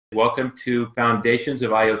Welcome to Foundations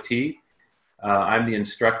of IoT. I'm the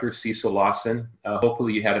instructor, Cecil Lawson.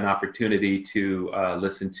 Hopefully you had an opportunity to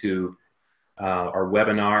listen to our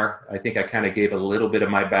webinar. I think I kind of gave a little bit of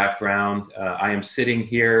my background. I am sitting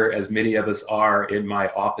here, as many of us are, in my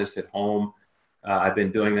office at home. I've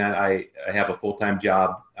been doing that. I have a full-time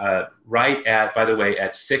job. By the way,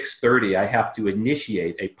 at 6:30, I have to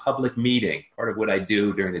initiate a public meeting, part of what I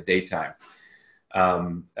do during the daytime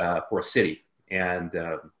for a city. And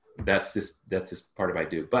that's just part of what I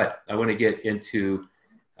do. But I want to get into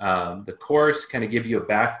the course, kind of give you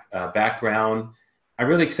a background. I'm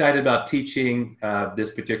really excited about teaching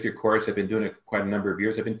this particular course. I've been doing it for quite a number of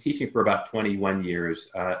years. I've been teaching for about 21 years,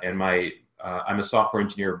 and I'm a software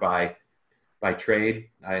engineer by trade.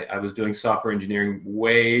 I was doing software engineering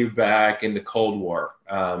way back in the Cold War,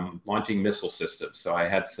 launching missile systems. So I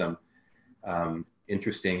had some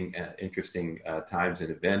interesting times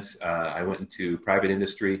and events. I went into private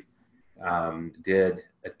industry, did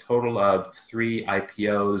a total of 3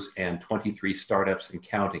 IPOs and 23 startups and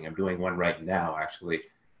counting. I'm doing one right now, actually,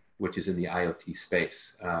 which is in the IoT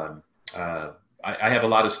space. I have a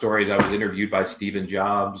lot of stories. I was interviewed by Stephen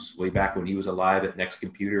Jobs way back when he was alive at Next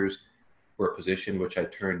Computers for a position which I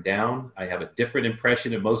turned down. I have a different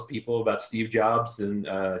impression of most people about Steve Jobs,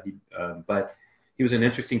 but he was an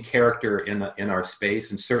interesting character in our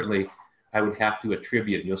space, and certainly I would have to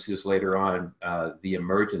attribute, and you'll see this later on, the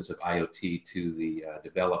emergence of IoT to the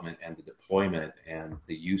development and the deployment and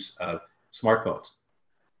the use of smartphones.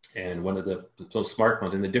 And one of those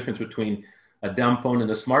smartphones, and the difference between a dumb phone and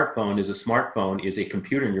a smartphone is a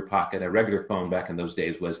computer in your pocket. A regular phone back in those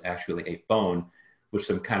days was actually a phone with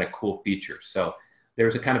some kind of cool features. So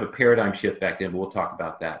there's a kind of a paradigm shift back then, but we'll talk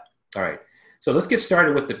about that. All right. So let's get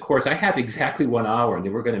started with the course. I have exactly 1 hour, and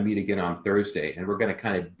then we're going to meet again on Thursday, and we're going to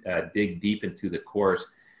kind of dig deep into the course.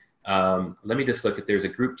 Let me just look at, there's a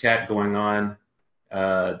group chat going on,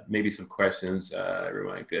 maybe some questions.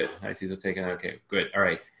 Everyone, good. Hi, Cecil, taking, okay, good. All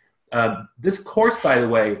right. This course, by the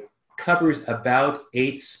way, covers about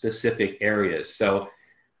 8 specific areas. So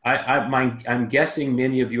I'm guessing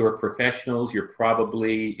many of you are professionals. You're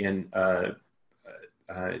probably in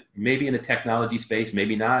maybe in the technology space,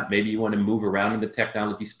 maybe not. Maybe you want to move around in the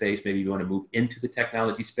technology space. Maybe you want to move into the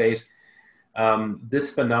technology space.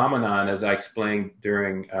 This phenomenon, as I explained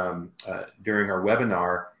during our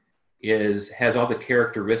webinar, has all the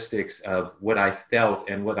characteristics of what I felt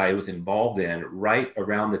and what I was involved in right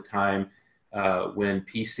around the time when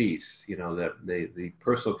PCs, the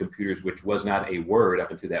personal computers, which was not a word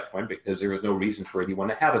up until that point, because there was no reason for anyone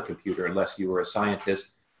to have a computer unless you were a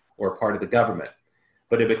scientist or part of the government.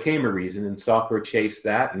 But it became a reason, and software chased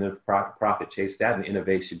that, and the profit chased that, and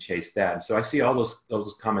innovation chased that. And so I see all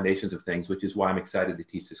those combinations of things, which is why I'm excited to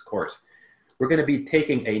teach this course. We're going to be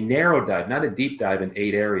taking a narrow dive, not a deep dive, in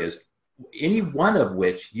 8 areas, any one of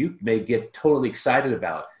which you may get totally excited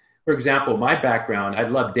about. For example, my background, I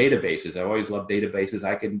love databases. I always loved databases.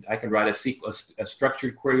 I can write a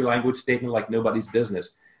structured query language statement like nobody's business.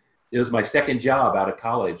 It was my second job out of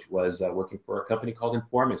college, was working for a company called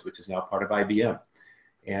Informix, which is now part of IBM.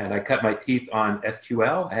 And I cut my teeth on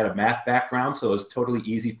SQL. I had a math background, so it was totally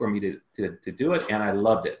easy for me to do it, and I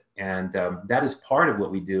loved it. And that is part of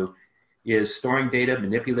what we do, is storing data,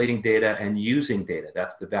 manipulating data, and using data.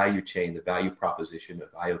 That's the value chain, the value proposition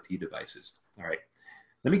of IoT devices. All right.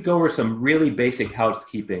 Let me go over some really basic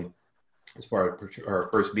housekeeping as far as our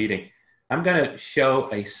first meeting. I'm going to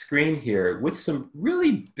show a screen here with some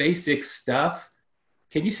really basic stuff.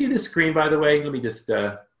 Can you see the screen, by the way? Let me just...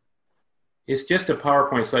 it's just a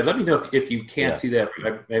PowerPoint slide. Let me know if you can't see that.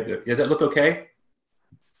 Does that look okay?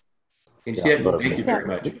 Can you see it? Thank you very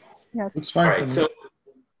much. Yes. Looks fine.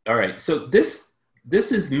 All right. So this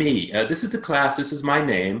is me. This is the class. This is my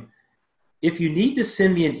name. If you need to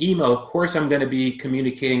send me an email, of course, I'm going to be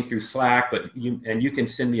communicating through Slack, but you can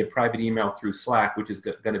send me a private email through Slack, which is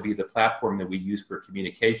going to be the platform that we use for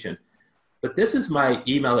communication. But this is my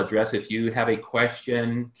email address. If you have a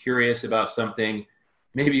question, curious about something,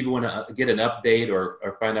 maybe you want to get an update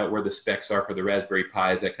or find out where the specs are for the Raspberry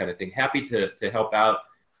Pis, that kind of thing. Happy to help out.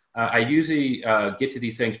 I usually get to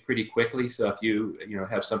these things pretty quickly, so if you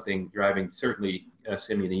have something driving, certainly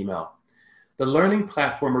send me an email. The learning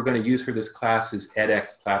platform we're going to use for this class is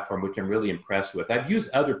edX platform, which I'm really impressed with. I've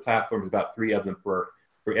used other platforms, about 3 of them for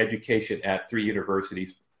education at 3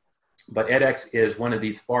 universities, but edX is one of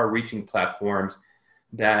these far-reaching platforms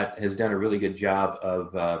that has done a really good job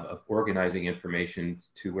of organizing information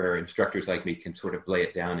to where instructors like me can sort of lay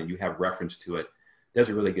it down and you have reference to it. Does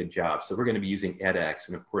a really good job. So we're going to be using edX,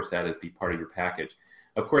 and of course that is be part of your package.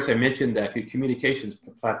 Of course, I mentioned that the communications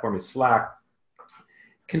platform is Slack.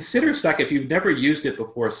 consider Slack, if you've never used it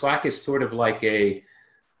before, Slack is sort of like a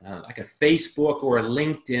Facebook or a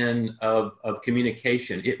LinkedIn of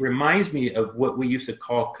communication. It reminds me of what we used to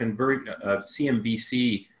call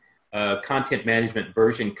CMVC, content management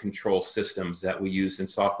version control systems that we use in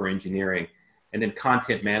software engineering, and then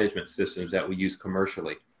content management systems that we use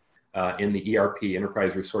commercially in the ERP,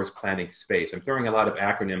 enterprise resource planning space. I'm throwing a lot of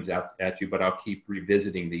acronyms out at you, but I'll keep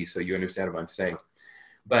revisiting these so you understand what I'm saying.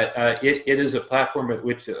 But it is a platform at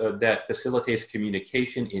which that facilitates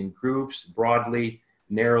communication in groups, broadly,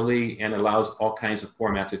 narrowly, and allows all kinds of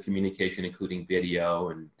formats of communication, including video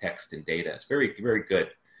and text and data. It's very, very good.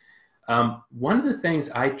 One of the things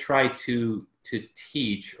I try to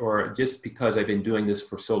teach, or just because I've been doing this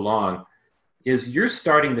for so long, is you're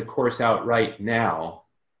starting the course out right now.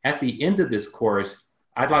 At the end of this course,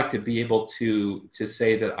 I'd like to be able to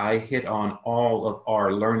say that I hit on all of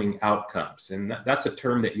our learning outcomes. And that's a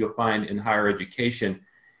term that you'll find in higher education.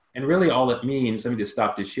 And really all it means, let me just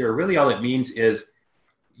stop to share, really all it means is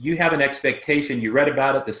you have an expectation, you read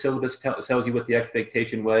about it, the syllabus tells you what the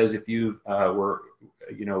expectation was. If you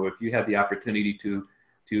if you had the opportunity to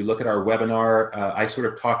look at our webinar, I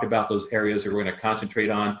sort of talked about those areas that we're going to concentrate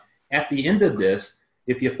on. At the end of this,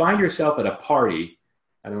 if you find yourself at a party,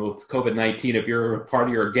 I don't know if it's COVID-19, if you're at a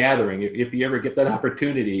party or a gathering, if you ever get that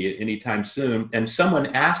opportunity anytime soon, and someone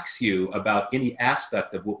asks you about any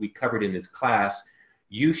aspect of what we covered in this class,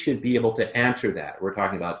 you should be able to answer that. We're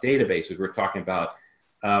talking about databases, we're talking about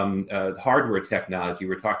hardware technology,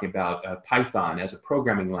 we're talking about Python as a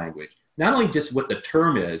programming language. Not only just what the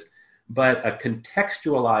term is, but a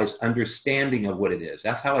contextualized understanding of what it is.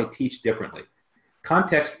 That's how I teach differently.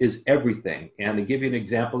 Context is everything. And to give you an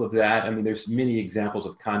example of that, I mean, there's many examples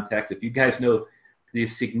of context. If you guys know the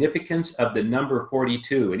significance of the number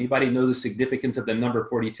 42, anybody know the significance of the number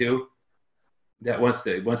 42? That wants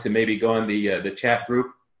to maybe go on the chat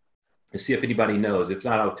group and see if anybody knows. If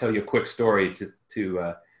not, I'll tell you a quick story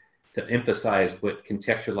to emphasize what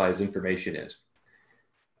contextualized information is.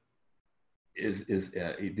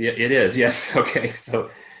 It is, yes, okay.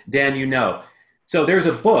 So Dan, you know. So there's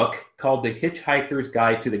a book called The Hitchhiker's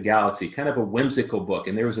Guide to the Galaxy, kind of a whimsical book.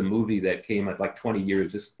 And there was a movie that came out like 20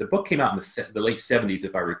 years. The book came out in the late 70s,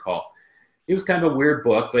 if I recall. It was kind of a weird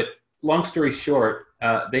book, but long story short,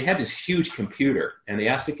 they had this huge computer. And they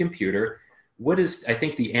asked the computer, what is, I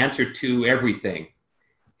think, the answer to everything?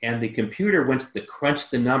 And the computer went to crunch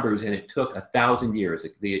the numbers, and it took 1,000 years.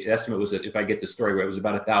 The estimate was that, if I get the story right, it was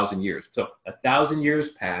about 1,000 years. So 1,000 years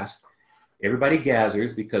passed. Everybody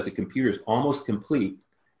gathers because the computer is almost complete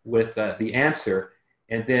with the answer.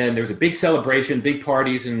 And then there's a big celebration, big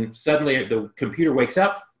parties, and suddenly the computer wakes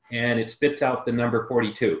up and it spits out the number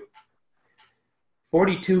 42.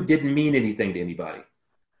 42 didn't mean anything to anybody.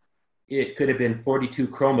 It could have been 42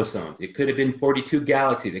 chromosomes. It could have been 42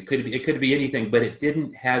 galaxies. It could be anything, but it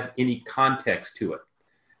didn't have any context to it.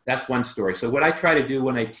 That's one story. So what I try to do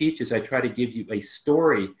when I teach is I try to give you a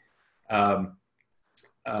story.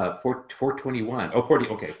 421. Oh, 40.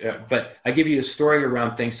 Okay. But I give you a story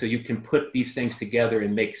around things so you can put these things together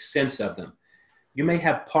and make sense of them. You may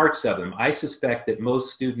have parts of them. I suspect that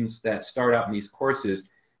most students that start out in these courses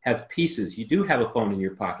have pieces. You do have a phone in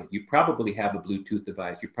your pocket. You probably have a Bluetooth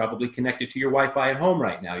device. You're probably connected to your Wi-Fi at home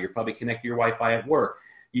right now. You're probably connected to your Wi-Fi at work.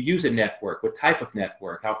 You use a network. What type of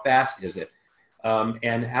network? How fast is it?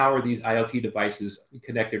 And how are these IoT devices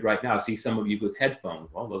connected right now? I see some of you with headphones.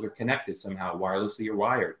 Well, those are connected somehow, wirelessly or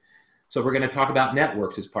wired. So we're going to talk about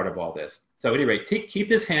networks as part of all this. So at any rate, keep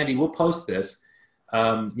this handy. We'll post this,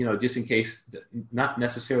 just in case, not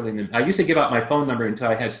necessarily. I used to give out my phone number until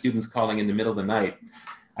I had students calling in the middle of the night.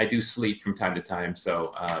 I do sleep from time to time,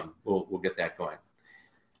 so we'll get that going.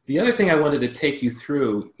 The other thing I wanted to take you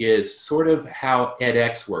through is sort of how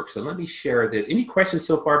edX works. So let me share this. Any questions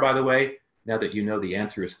so far, by the way? Now that you know the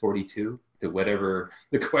answer is 42 to whatever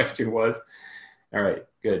the question was. All right,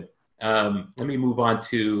 good. Let me move on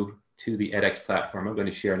to the edX platform. I'm going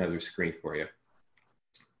to share another screen for you.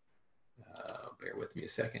 Bear with me a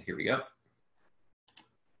second. Here we go.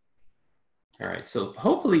 All right, so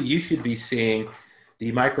hopefully you should be seeing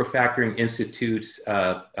the Microfacturing Institutes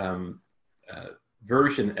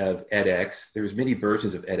version of edX. There's many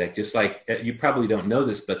versions of edX, just like you probably don't know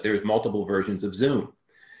this, but there's multiple versions of Zoom.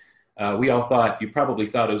 We all thought, you probably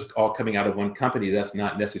thought it was all coming out of one company. That's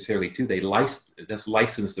not necessarily true. That's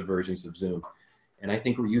licensed the versions of Zoom. And I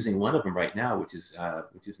think we're using one of them right now, which is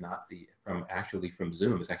not from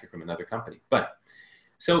Zoom. It's actually from another company. But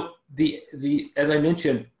so as I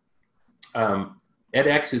mentioned,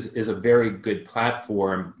 edX is a very good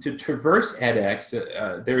platform. To traverse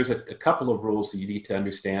edX, there's a couple of rules that you need to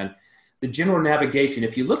understand. The general navigation,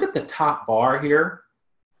 if you look at the top bar here,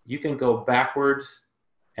 you can go backwards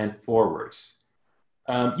and forwards.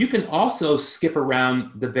 You can also skip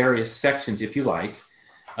around the various sections if you like.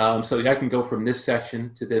 So I can go from this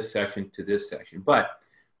section to this section to this section. But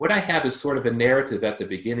what I have is sort of a narrative at the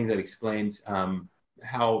beginning that explains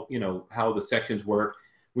how the sections work.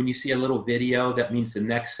 When you see a little video, that means the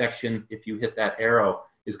next section, if you hit that arrow,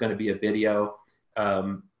 is going to be a video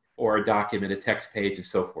or a document, a text page, and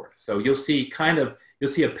so forth. So you'll see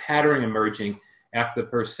a pattern emerging after the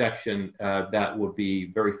first section that will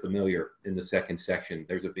be very familiar in the second section.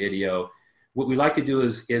 There's a video. What we like to do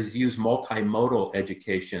is use multimodal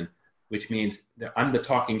education, which means that I'm the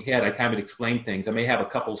talking head. I kind of explain things. I may have a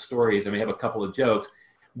couple of stories. I may have a couple of jokes.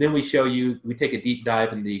 Then we take a deep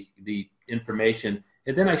dive in the information,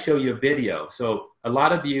 and then I show you a video. So a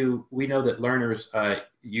lot of you, we know that learners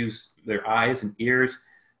use their eyes and ears.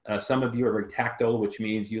 Some of you are very tactile, which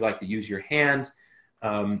means you like to use your hands.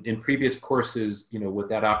 In previous courses, with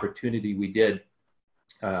that opportunity, we did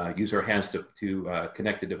use our hands to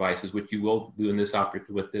connect the devices, which you will do in this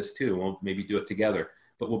with this too. We'll maybe do it together,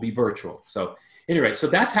 but we'll be virtual. So anyway, so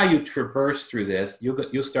that's how you traverse through this.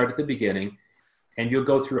 You'll start at the beginning, and you'll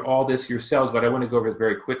go through all this yourselves, but I want to go over it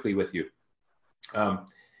very quickly with you.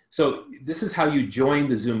 So this is how you join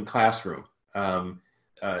the Zoom classroom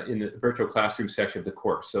in the virtual classroom section of the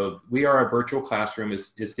course. So we are a virtual classroom.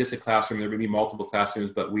 It's just a classroom. There may be multiple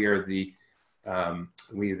classrooms, but we are the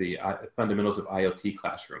Fundamentals of IoT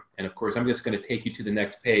classroom. And of course, I'm just going to take you to the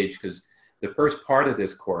next page because the first part of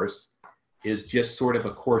this course is just sort of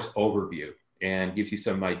a course overview and gives you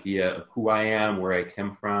some idea of who I am, where I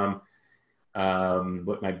came from,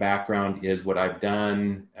 what my background is, what I've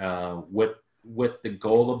done, what the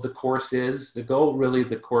goal of the course is. The goal really of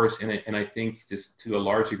the course, and I think just to a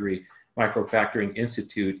large degree, Microfacturing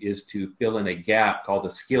Institute is to fill in a gap called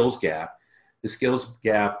the skills gap. The skills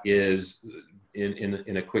gap is,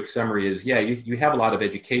 in a quick summary, is, yeah, you have a lot of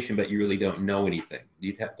education, but you really don't know anything.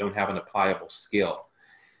 You don't have an applicable skill.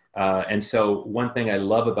 And so one thing I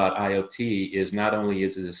love about IoT is not only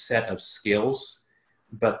is it a set of skills,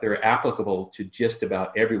 but they're applicable to just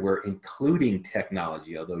about everywhere, including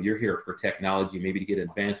technology. Although you're here for technology, maybe to get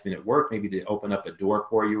advancement at work, maybe to open up a door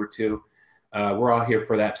for you or two. We're all here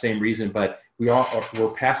for that same reason, but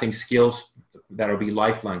we're passing skills that will be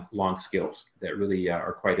lifelong skills that really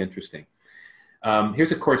are quite interesting.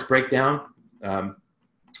 Here's a course breakdown.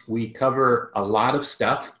 We cover a lot of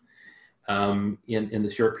stuff in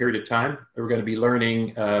the short period of time. We're going to be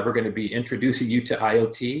learning, we're going to be introducing you to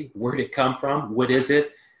IoT. Where did it come from? What is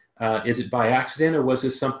it? Is it by accident, or was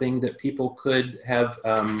this something that people could have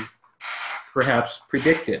perhaps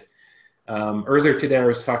predicted? Earlier today, I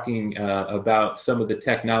was talking about some of the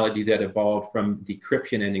technology that evolved from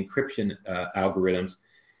decryption and encryption algorithms.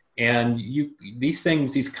 And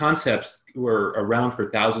these concepts were around for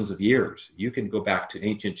thousands of years. You can go back to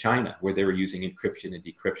ancient China, where they were using encryption and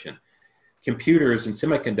decryption. Computers and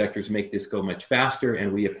semiconductors make this go much faster,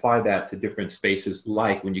 and we apply that to different spaces,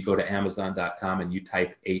 like when you go to Amazon.com and you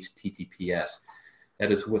type HTTPS.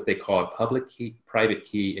 That is what they call a public key, private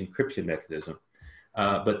key encryption mechanism.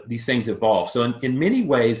 But these things evolve. So in many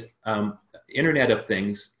ways, Internet of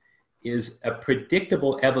Things is a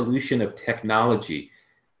predictable evolution of technology.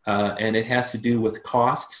 And it has to do with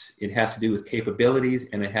costs, it has to do with capabilities,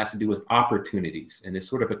 and it has to do with opportunities. And it's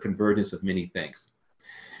sort of a convergence of many things.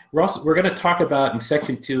 We're going to talk about in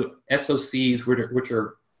section 2 SoCs, which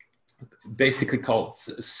are basically called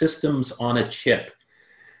systems on a chip.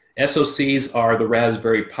 SoCs are the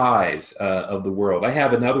Raspberry Pis of the world. I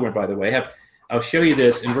have another one, by the way. I'll show you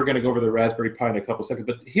this, and we're going to go over the Raspberry Pi in a couple seconds.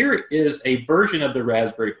 But here is a version of the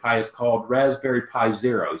Raspberry Pi. It's called Raspberry Pi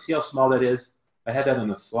Zero. You see how small that is? I had that on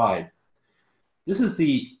the slide. This is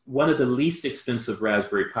one of the least expensive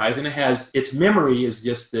Raspberry Pis, and its memory is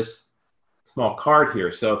just this small card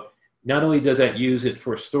here. So not only does that use it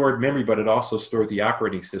for stored memory, but it also stores the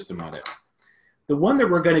operating system on it. The one that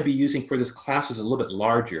we're going to be using for this class is a little bit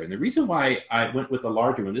larger. And the reason why I went with the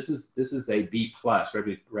larger one, this is a B+,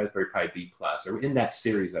 Raspberry Pi B+, or in that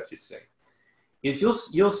series, I should say, is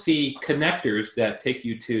you'll see connectors that take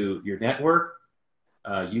you to your network,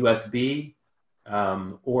 USB,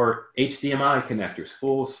 or HDMI connectors,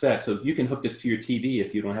 full set. So you can hook this to your TV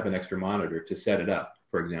if you don't have an extra monitor to set it up,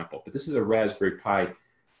 for example. But this is a Raspberry Pi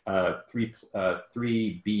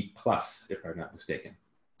 3B+, if I'm not mistaken.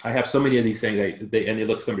 I have so many of these things, and they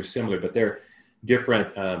look similar, but they're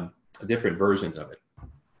different versions of it.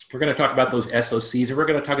 We're going to talk about those SoCs, and we're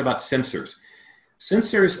going to talk about sensors.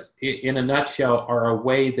 Sensors, in a nutshell, are a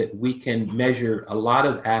way that we can measure a lot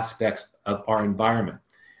of aspects of our environment.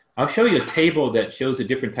 I'll show you a table that shows the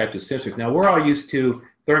different types of sensors. Now, we're all used to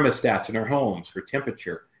thermostats in our homes for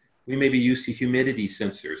temperature. We may be used to humidity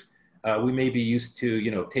sensors. We may be used to,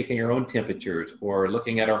 you know, taking our own temperatures or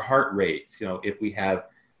looking at our heart rates. You know, if we have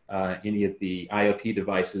any of the IoT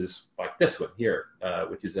devices like this one here,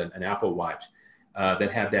 which is an Apple Watch,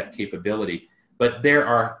 that have that capability. But there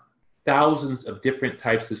are thousands of different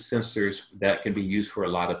types of sensors that can be used for a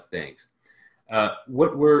lot of things.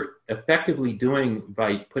 What we're effectively doing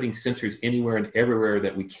by putting sensors anywhere and everywhere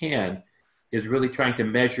that we can is really trying to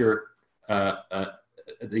measure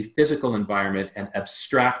the physical environment and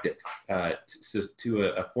abstract it to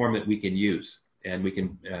a form that we can use and we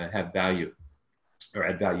can have value or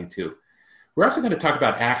add value to. We're also going to talk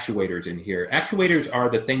about actuators in here. Actuators are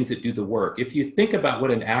the things that do the work. If you think about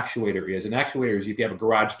what an actuator is if you have a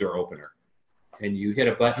garage door opener and you hit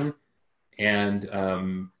a button and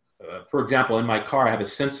for example, in my car, I have a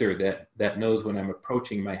sensor that knows when I'm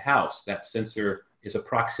approaching my house. That sensor is a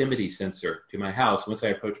proximity sensor to my house. Once I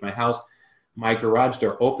approach my house, my garage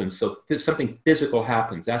door opens, so something physical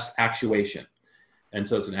happens. That's actuation, and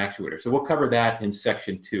so it's an actuator. So we'll cover that in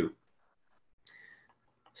section 2.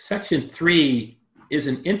 Section 3 is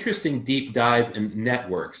an interesting deep dive in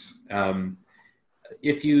networks.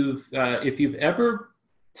 If you've ever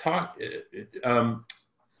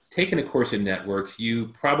taken a course in networks, you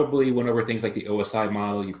probably went over things like the OSI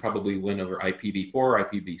model. You probably went over IPv4,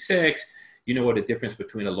 IPv6. You know what a difference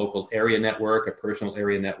between a local area network, a personal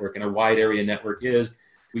area network, and a wide area network is.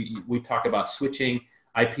 We talk about switching,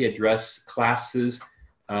 IP address classes,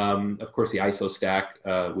 of course the ISO stack,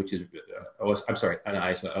 which is,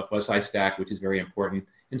 OSI stack, which is very important,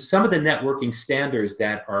 and some of the networking standards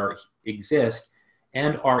that exist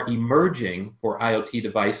and are emerging for IoT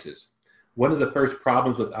devices. One of the first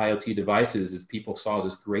problems with IoT devices is people saw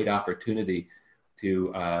this great opportunity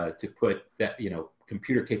to put that, you know,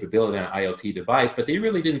 computer capability on an IoT device, but they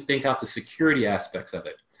really didn't think out the security aspects of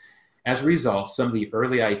it. As a result, some of the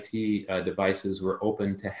early IT devices were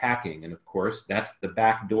open to hacking, and of course, that's the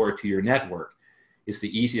back door to your network. It's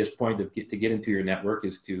the easiest point to get into your network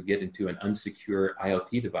is to get into an unsecure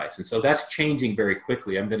IoT device, and so that's changing very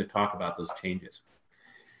quickly. I'm going to talk about those changes.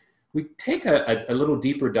 We take a little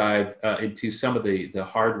deeper dive into some of the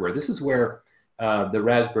hardware. This is where the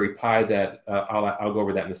Raspberry Pi that I'll go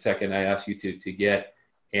over that in a second. I asked you to get,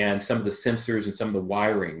 and some of the sensors and some of the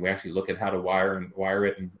wiring. We actually look at how to wire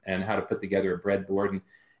it and how to put together a breadboard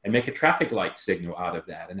and make a traffic light signal out of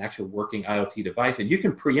that, an actual working IoT device. And you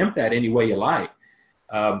can preempt that any way you like.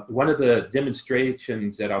 One of the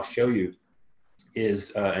demonstrations that I'll show you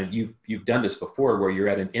is, and you've done this before, where you're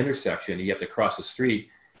at an intersection and you have to cross the street.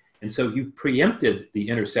 And so you preempted the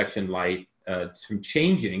intersection light from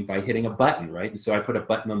changing by hitting a button, right? And so I put a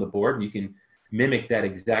button on the board, and you can mimic that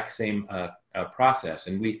exact same process.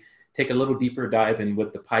 And we take a little deeper dive in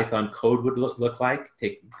what the Python code would look like,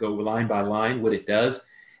 go line by line, what it does.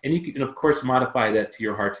 And you can, of course, modify that to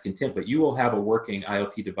your heart's content, but you will have a working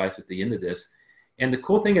IoT device at the end of this. And the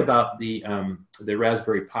cool thing about the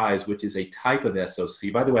Raspberry Pis, which is a type of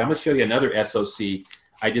SoC, by the way, I'm going to show you another SoC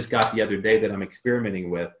I just got the other day that I'm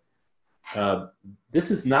experimenting with.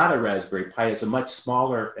 This is not a Raspberry Pi. It's a much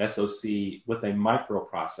smaller SoC with a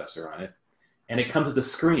microprocessor on it. And it comes with a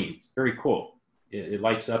screen. It's very cool. It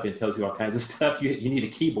lights up and tells you all kinds of stuff. You need a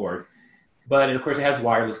keyboard. But of course, it has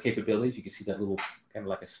wireless capabilities. You can see that little kind of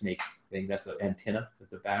like a snake thing. That's the antenna at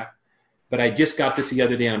the back. But I just got this the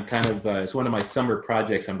other day, and I'm kind of, it's one of my summer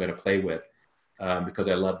projects I'm going to play with because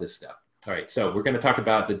I love this stuff. All right, so we're going to talk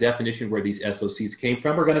about the definition where these SoCs came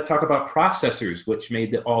from. We're going to talk about processors, which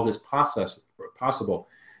made all this possible,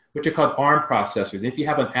 which are called ARM processors. And if you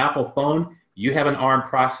have an Apple phone, you have an ARM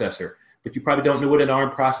processor. But you probably don't know what an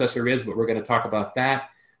ARM processor is, but we're going to talk about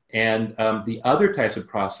that. And the other types of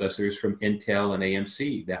processors from Intel and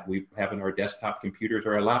AMC that we have in our desktop computers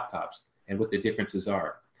or our laptops, and what the differences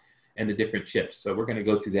are, and the different chips. So we're going to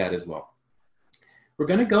go through that as well. We're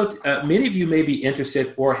going to go, many of you may be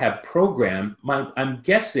interested or have programmed. I'm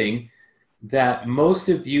guessing that most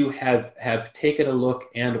of you have taken a look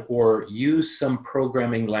and or used some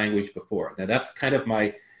programming language before. Now that's kind of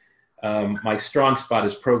my strong spot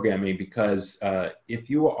is programming, because if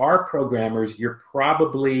you are programmers, you're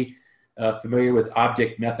probably familiar with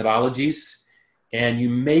object methodologies, and you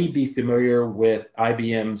may be familiar with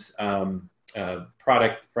IBM's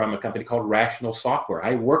product from a company called Rational Software.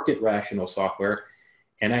 I worked at Rational Software,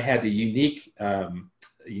 and I had the unique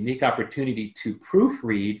opportunity to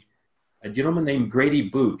proofread a gentleman named Grady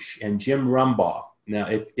Booch and Jim Rumbaugh. Now,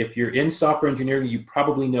 if you're in software engineering, you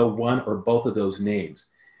probably know one or both of those names.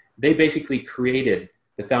 They basically created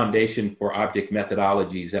the foundation for object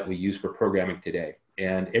methodologies that we use for programming today.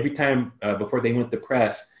 And every time before they went to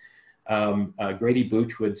press, Grady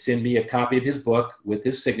Booch would send me a copy of his book with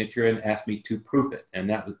his signature and ask me to proof it. And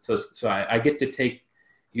that was, so I get to take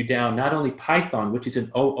you down not only Python, which is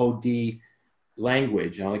an OOD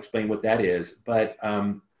language, and I'll explain what that is, but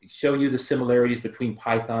show you the similarities between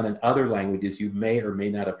Python and other languages you may or may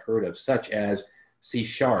not have heard of, such as C#,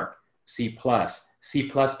 C++,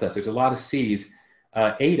 C++. There's a lot of C's.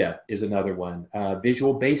 Ada is another one.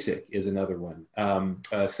 Visual Basic is another one.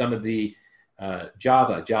 Some of the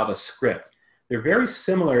JavaScript. They're very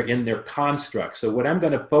similar in their constructs. So what I'm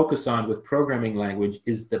going to focus on with programming language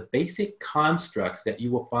is the basic constructs that you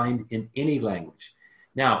will find in any language.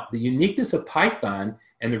 Now, the uniqueness of Python,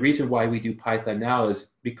 and the reason why we do Python now,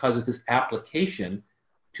 is because of this application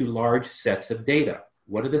to large sets of data.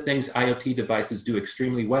 One of the things IoT devices do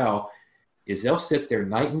extremely well is they'll sit there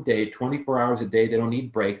night and day, 24 hours a day. They don't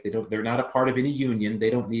need breaks. They're not a part of any union. They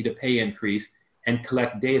don't need a pay increase, and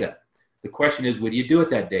collect data. The question is, what do you do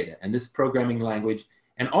with that data? And this programming language,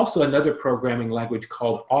 and also another programming language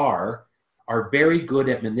called R, are very good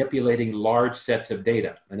at manipulating large sets of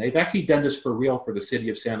data. And they've actually done this for real for the city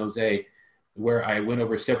of San Jose, where I went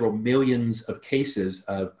over several millions of cases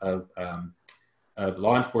of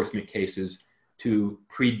law enforcement cases to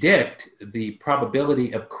predict the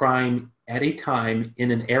probability of crime at a time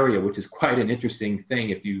in an area, which is quite an interesting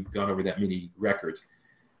thing if you've gone over that many records.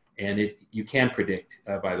 And you can predict,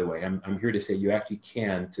 by the way, I'm here to say you actually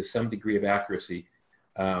can, to some degree of accuracy,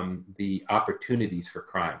 the opportunities for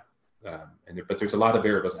crime. But there's a lot of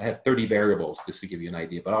variables. I had 30 variables just to give you an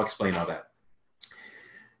idea, but I'll explain all that.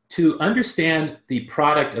 To understand the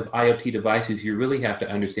product of IoT devices, you really have to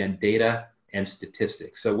understand data and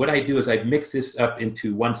statistics. So what I do is I mix this up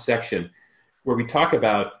into one section where we talk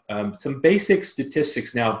about some basic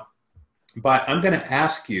statistics. Now, but I'm going to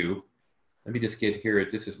ask you, let me just get here. I'm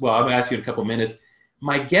going to ask you in a couple minutes.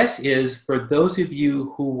 My guess is for those of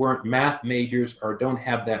you who weren't math majors or don't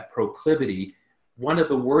have that proclivity, one of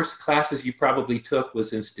the worst classes you probably took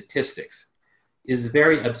was in statistics. It's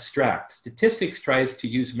very abstract. Statistics tries to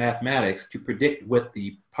use mathematics to predict what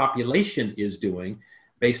the population is doing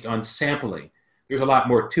based on sampling. There's a lot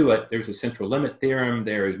more to it. There's a central limit theorem.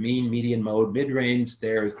 There's mean, median, mode, mid-range.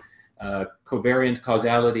 There's covariance,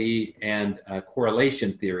 causality, and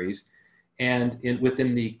correlation theories. And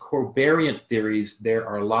within the covariant theories, there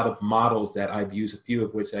are a lot of models that I've used, a few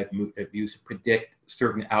of which I've used to predict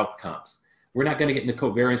certain outcomes. We're not going to get into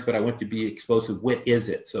covariance, but I want to be exposed to what is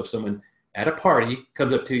it. So if someone at a party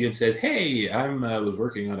comes up to you and says, hey, I was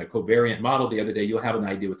working on a covariant model the other day, you'll have an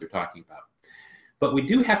idea what they're talking about. But we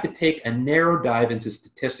do have to take a narrow dive into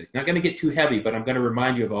statistics. Not going to get too heavy, but I'm going to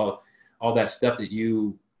remind you of all that stuff that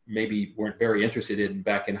you maybe weren't very interested in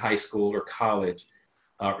back in high school or college,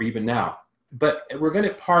 or even now. But we're going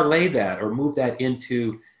to parlay that or move that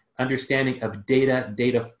into understanding of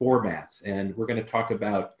data formats. And we're going to talk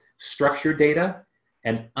about structured data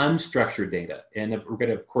and unstructured data. And we're going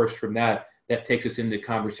to, of course, from that takes us into the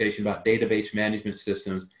conversation about database management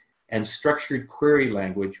systems and structured query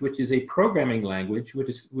language, which is a programming language,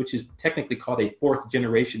 which is technically called a fourth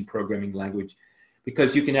generation programming language,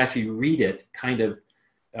 because you can actually read it kind of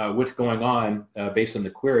what's going on based on the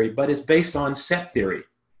query, but it's based on set theory.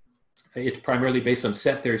 It's primarily based on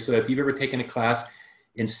set theory. So if you've ever taken a class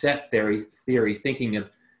in set theory thinking of,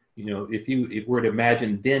 if you were to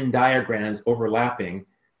imagine Venn diagrams overlapping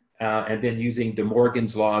and then using De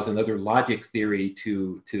Morgan's laws and other logic theory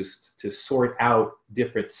to sort out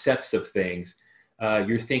different sets of things,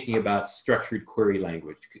 you're thinking about structured query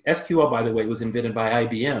language. SQL, by the way, was invented by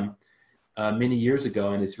IBM many years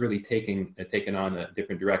ago, and it's really taken on a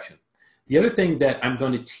different direction. The other thing that I'm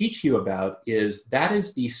going to teach you about is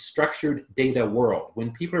the structured data world.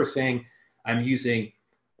 When people are saying I'm using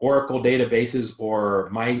Oracle databases or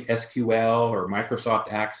MySQL or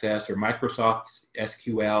Microsoft Access or Microsoft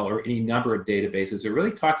SQL or any number of databases, they're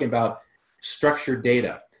really talking about structured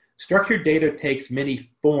data. Structured data takes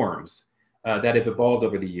many forms that have evolved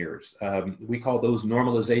over the years. We call those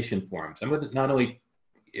normalization forms. I'm going to not only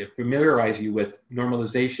familiarize you with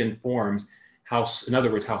normalization forms, in other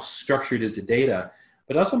words, how structured is the data,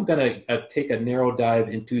 but also I'm going to take a narrow dive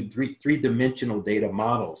into three-dimensional data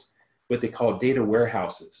models, what they call data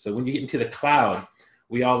warehouses. So when you get into the cloud,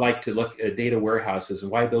 we all like to look at data warehouses and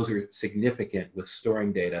why those are significant with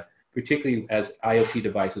storing data, particularly as IoT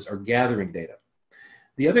devices are gathering data.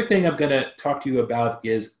 The other thing I'm going to talk to you about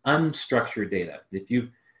is unstructured data. If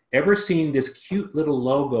you've ever seen this cute little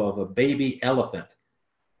logo of a baby elephant,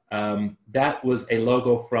 that was a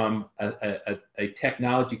logo from a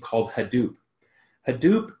technology called Hadoop.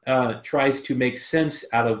 Hadoop tries to make sense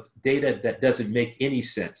out of data that doesn't make any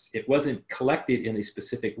sense. It wasn't collected in a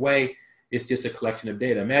specific way. is just a collection of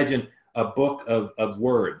data. Imagine a book of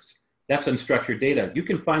words. That's unstructured data. You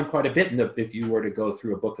can find quite a bit if you were to go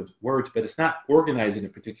through a book of words, but it's not organized in a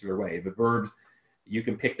particular way. The verbs, you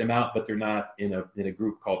can pick them out, but they're not in a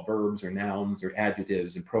group called verbs or nouns or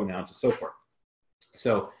adjectives and pronouns and so forth.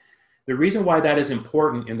 So the reason why that is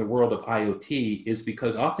important in the world of IoT is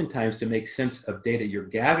because oftentimes to make sense of data you're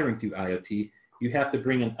gathering through IoT, you have to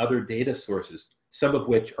bring in other data sources, some of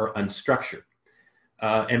which are unstructured.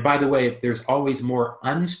 And by the way, there's always more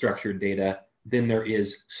unstructured data than there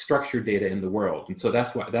is structured data in the world. And so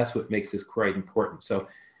that's what makes this quite important. So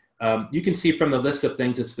you can see from the list of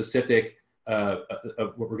things that's specific of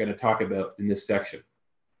what we're going to talk about in this section.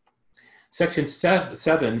 Section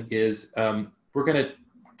 7 is we're going to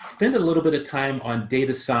spend a little bit of time on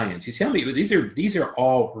data science. You see how many, these are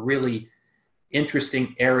all really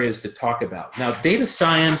interesting areas to talk about. Now, data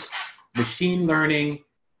science, machine learning,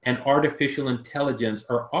 and artificial intelligence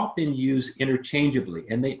are often used interchangeably,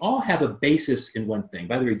 and they all have a basis in one thing.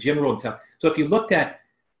 By the way, general intelligence. So if you looked at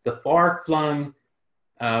the far-flung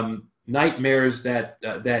nightmares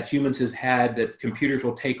that humans have had that computers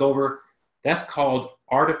will take over, that's called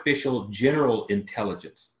artificial general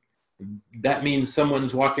intelligence. That means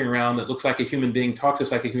someone's walking around that looks like a human being, talks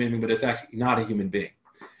just like a human being, but it's actually not a human being.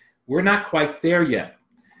 We're not quite there yet.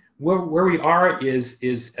 Where we are is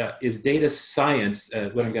data science,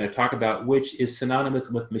 what I'm going to talk about, which is synonymous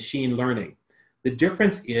with machine learning. The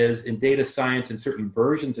difference is in data science and certain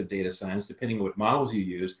versions of data science, depending on what models you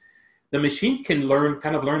use, the machine can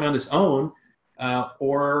kind of learn on its own,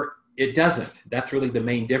 or it doesn't. That's really the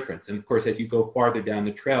main difference. And of course, as you go farther down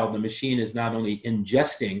the trail, the machine is not only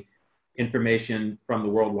ingesting information from the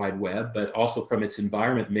World Wide Web, but also from its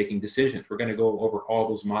environment making decisions. We're going to go over all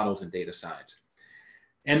those models in data science.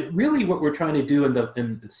 And really what we're trying to do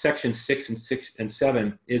in section 6 and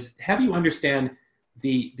 7 is have you understand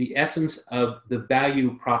the essence of the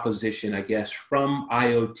value proposition, I guess, from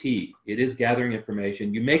IoT. It is gathering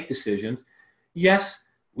information. You make decisions. Yes,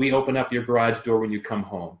 we open up your garage door when you come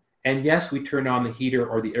home. And yes, we turn on the heater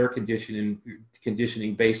or the air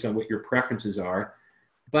conditioning based on what your preferences are.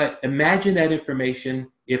 But imagine that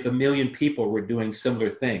information if 1 million people were doing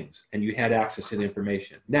similar things and you had access to the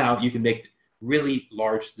information. Now you can make really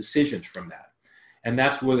large decisions from that. And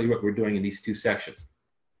that's really what we're doing in these two sections.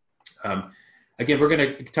 Again, we're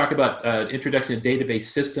going to talk about introduction to database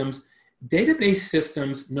systems. Database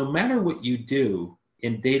systems, no matter what you do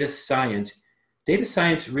in data science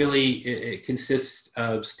really it consists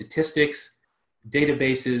of statistics,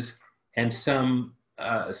 databases, and some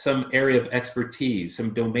area of expertise,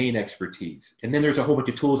 some domain expertise. And then there's a whole bunch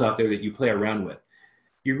of tools out there that you play around with.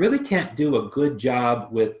 You really can't do a good job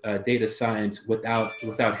with data science without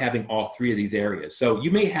having all three of these areas. So you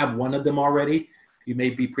may have one of them already. You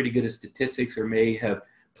may be pretty good at statistics or may have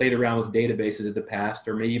played around with databases in the past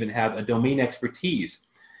or may even have a domain expertise.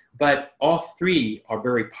 But all three are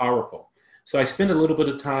very powerful. So I spent a little bit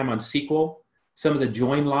of time on SQL, some of the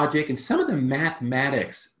join logic, and some of the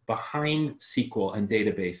mathematics behind SQL and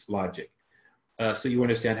database logic, so you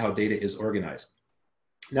understand how data is organized.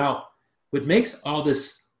 Now, what makes all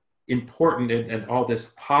this important and all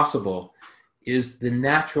this possible is the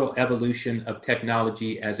natural evolution of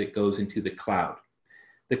technology as it goes into the cloud.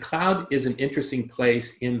 The cloud is an interesting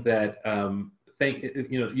place in that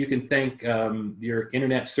you can thank your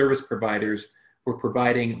internet service providers for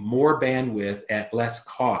providing more bandwidth at less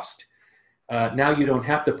cost. Now you don't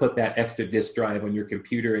have to put that extra disk drive on your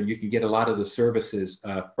computer, and you can get a lot of the services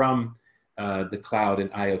from the cloud and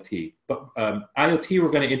IoT. But IoT we're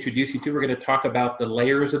going to introduce you to. We're going to talk about the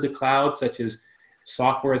layers of the cloud, such as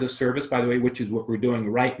software as a service, by the way, which is what we're doing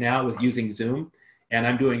right now with using Zoom. And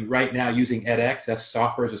I'm doing right now using edX, that's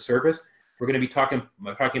software as a service. We're going to be talking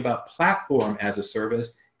about platform as a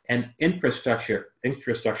service and infrastructure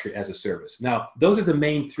as a service. Now, those are the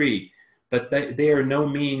main three, but they are no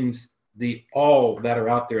means all that are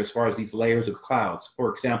out there as far as these layers of clouds. For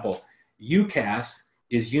example, UCAS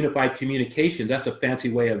is unified communication. That's a fancy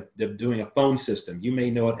way of doing a phone system. You may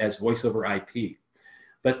know it as voice over IP.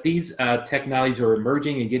 But these technologies are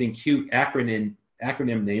emerging and getting cute acronym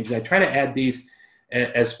names. And I try to add these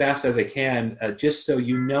as fast as I can, just so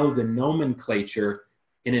you know the nomenclature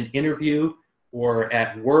in an interview or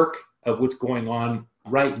at work of what's going on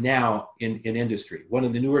right now in industry. One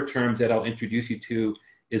of the newer terms that I'll introduce you to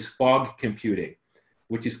is fog computing,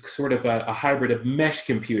 which is sort of a hybrid of mesh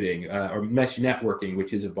computing or mesh networking,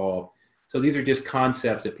 which has evolved. So these are just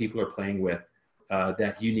concepts that people are playing with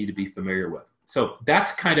that you need to be familiar with. So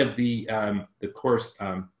that's kind of the course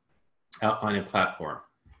outline and platform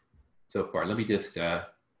so far. Let me just bear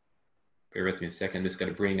with me a second. I'm just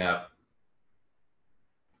going to bring up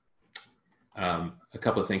a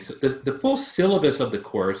couple of things. So the full syllabus of the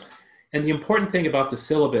course, and the important thing about the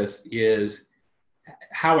syllabus is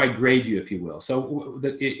how I grade you, if you will. So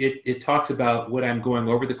it talks about what I'm going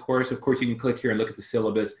over the course. Of course, you can click here and look at the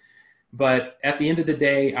syllabus. But at the end of the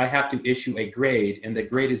day, I have to issue a grade, and the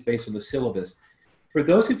grade is based on the syllabus. For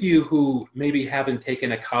those of you who maybe haven't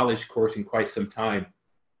taken a college course in quite some time,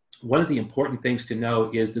 one of the important things to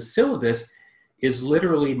know is the syllabus is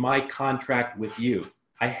literally my contract with you.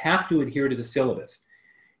 I have to adhere to the syllabus.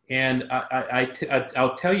 And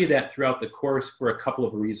I'll tell you that throughout the course for a couple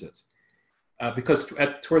of reasons. Because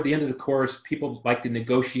toward the end of the course, people like to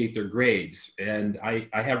negotiate their grades. And I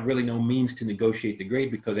have really no means to negotiate the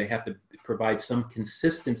grade because I have to provide some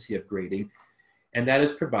consistency of grading. And that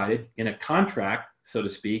is provided in a contract, so to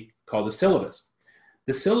speak, called the syllabus.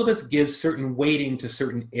 The syllabus gives certain weighting to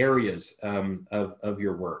certain areas of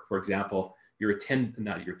your work. For example,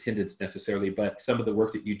 not your attendance necessarily, but some of the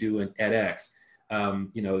work that you do in edX.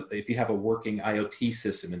 If you have a working IoT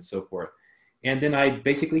system and so forth. And then I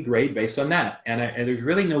basically grade based on that. And there's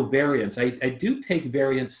really no variance. I do take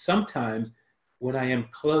variance sometimes when I am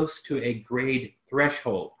close to a grade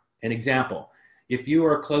threshold. An example, if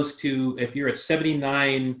you're at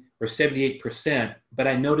 79 or 78%, but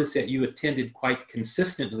I notice that you attended quite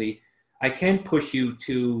consistently, I can push you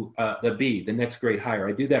to the B, the next grade higher.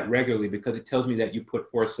 I do that regularly because it tells me that you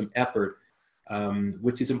put forth some effort,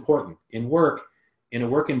 which is important. In a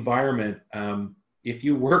work environment, if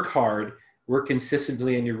you work hard, work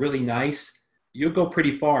consistently, and you're really nice, you'll go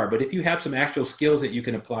pretty far. But if you have some actual skills that you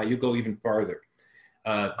can apply, you go even farther.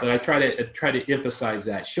 But I try to emphasize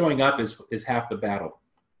that showing up is half the battle.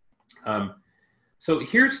 So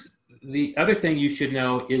here's the other thing you should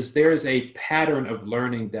know is there is a pattern of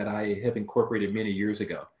learning that I have incorporated many years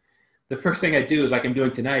ago. The first thing I do, like I'm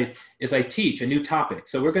doing tonight, is I teach a new topic.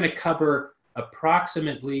 So we're going to cover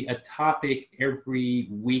approximately a topic every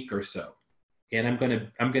week or so. And I'm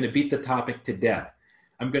going to beat the topic to death.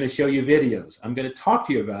 I'm going to show you videos. I'm going to talk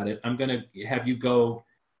to you about it. I'm going to have you go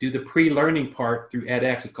do the pre-learning part through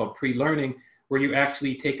edX. It's called pre-learning, where you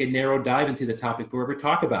actually take a narrow dive into the topic before we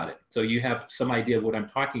talk about it. So you have some idea of what I'm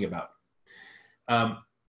talking about.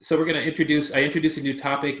 So we're going to introduce a new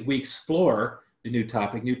topic. We explore the new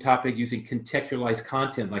topic using contextualized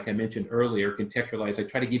content, like I mentioned earlier, contextualized. I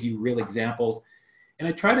try to give you real examples. And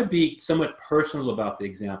I try to be somewhat personal about the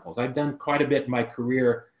examples. I've done quite a bit in my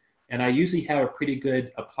career, and I usually have a pretty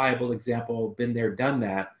good applicable example, been there, done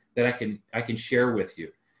that I can share with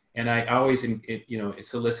you. And I always,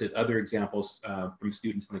 solicit other examples from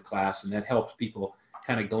students in the class, and that helps people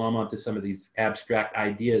kind of glom onto some of these abstract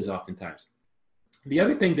ideas oftentimes. The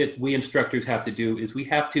other thing that we instructors have to do is we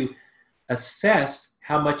have to assess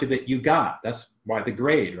how much of it you got. That's why the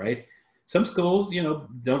grade, right? Some schools,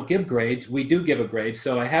 don't give grades. We do give a grade.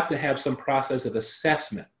 So I have to have some process of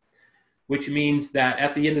assessment, which means that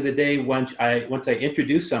at the end of the day, once I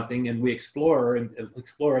introduce something and we explore it,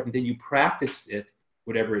 and then you practice it,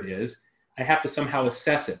 whatever it is, I have to somehow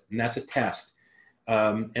assess it, and that's a test.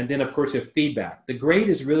 And then, of course, if feedback. The grade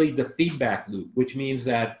is really the feedback loop, which means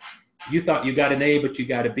that you thought you got an A, but you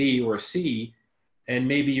got a B or a C, and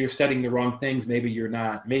maybe you're studying the wrong things, maybe you're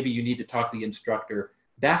not, maybe you need to talk to the instructor.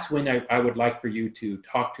 That's when I would like for you to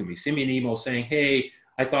talk to me. Send me an email saying, hey,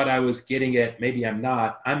 I thought I was getting it, maybe I'm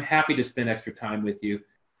not. I'm happy to spend extra time with you.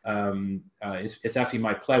 It's actually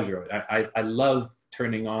my pleasure. I love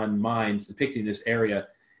turning on minds, depicting this area,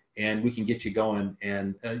 and we can get you going.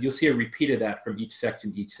 And you'll see a repeat of that from each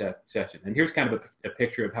section, session. And here's kind of a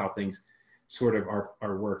picture of how things sort of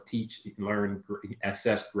our work, teach, learn,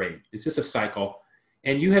 assess, grade. It's just a cycle.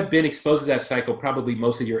 And you have been exposed to that cycle probably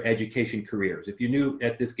most of your education careers. If you're new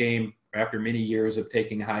at this game, after many years of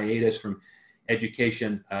taking hiatus from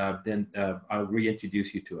education, then I'll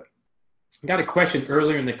reintroduce you to it. I got a question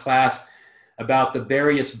earlier in the class about the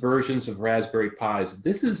various versions of Raspberry Pis.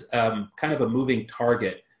 This is kind of a moving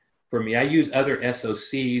target for me. I use other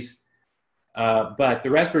SoCs, but the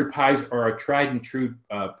Raspberry Pis are a tried and true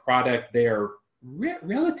product. They are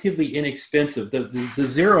relatively inexpensive. The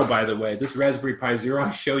Zero, by the way, this Raspberry Pi Zero I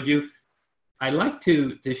showed you, I like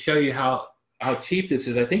to show you how cheap this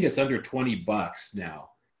is. I think it's under 20 bucks now,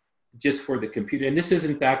 just for the computer. And this is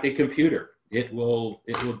in fact a computer. It will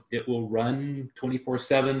run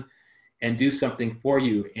 24/7 and do something for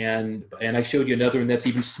you. And I showed you another one that's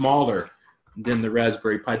even smaller than the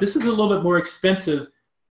Raspberry Pi. This is a little bit more expensive.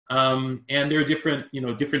 And there are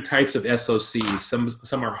different types of SoCs.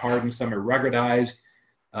 Some are hardened, some are ruggedized,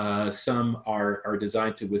 some are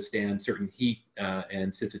designed to withstand certain heat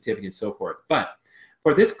and sensitivity and so forth. But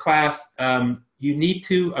for this class, you need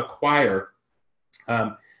to acquire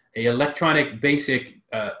a electronic basic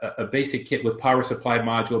a basic kit with power supply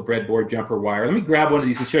module, breadboard, jumper wire. Let me grab one of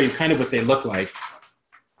these and show you kind of what they look like.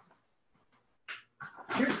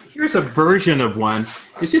 Here's a version of one.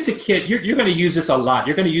 It's just a kit. You're going to use this a lot.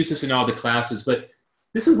 You're going to use this in all the classes, but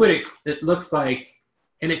this is what it looks like.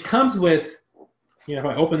 And it comes with, you know, if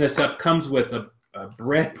I open this up, comes with a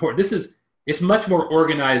breadboard. It's much more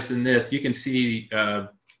organized than this. You can see,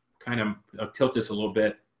 kind of, I'll tilt this a little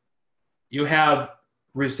bit. You have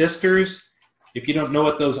resistors. If you don't know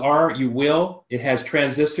what those are, you will. It has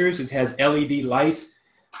transistors. It has LED lights.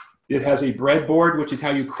 It has a breadboard, which is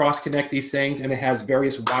how you cross-connect these things, and it has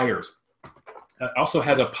various wires. It also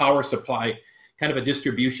has a power supply, kind of a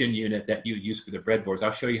distribution unit that you use for the breadboards.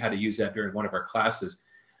 I'll show you how to use that during one of our classes.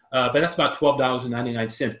 But that's about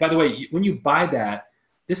 $12.99. By the way, when you buy that,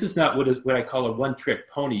 this is not what I call a one-trick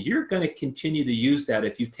pony. You're going to continue to use that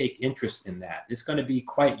if you take interest in that. It's going to be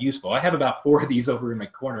quite useful. I have about 4 of these over in my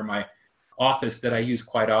corner of my office that I use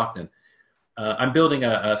quite often. I'm building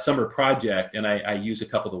a summer project, and I use a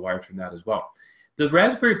couple of the wires from that as well. The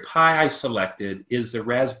Raspberry Pi I selected is the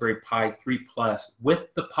Raspberry Pi 3 Plus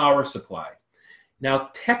with the power supply. Now,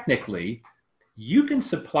 technically, you can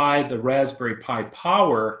supply the Raspberry Pi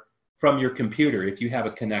power from your computer if you have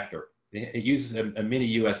a connector. It uses a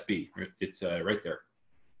mini USB. It's right there.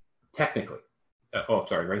 Technically. Oh,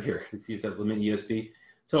 sorry, right here. It uses a mini USB.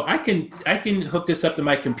 So I can hook this up to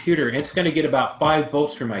my computer, and it's going to get about 5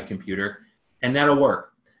 volts from my computer, and that'll work.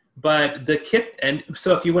 But the kit, and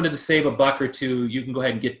so if you wanted to save a buck or two, you can go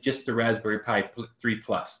ahead and get just the Raspberry Pi 3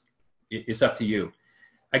 Plus. It's up to you.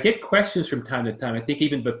 I get questions from time to time. I think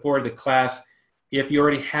even before the class, if you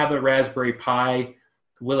already have a Raspberry Pi,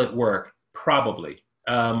 will it work? Probably.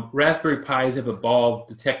 Raspberry Pis have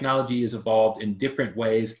evolved. The technology has evolved in different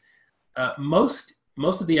ways. Most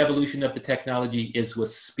of the evolution of the technology is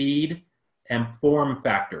with speed and form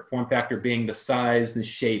factor. Form factor being the size, the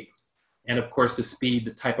shape, and of course the speed,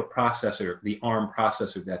 the type of processor, the ARM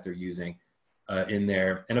processor that they're using in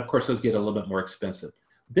there. And of course those get a little bit more expensive.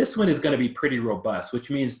 This one is going to be pretty robust, which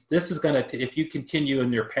means this is going to, if you continue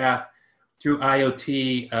in your path through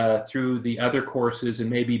IoT, through the other courses and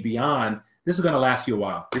maybe beyond, this is going to last you a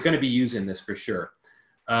while. You're going to be using this for sure.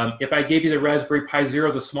 If I gave you the Raspberry Pi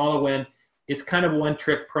Zero, the smaller one, it's kind of a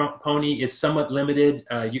one-trick pony. It's somewhat limited.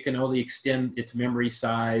 You can only extend its memory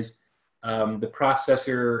size. The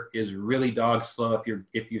processor is really dog slow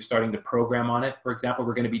if you're starting to program on it. For example,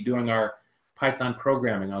 we're going to be doing our Python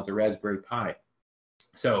programming on the Raspberry Pi.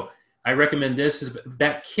 So I recommend this.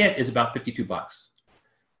 That kit is about 52 bucks.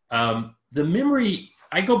 The memory,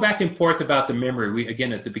 I go back and forth about the memory.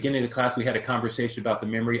 Again, at the beginning of the class, we had a conversation about the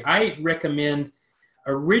memory.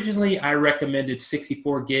 Originally I recommended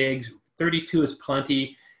 64 gigs. 32 is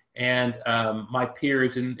plenty. And my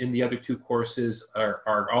peers in the other 2 courses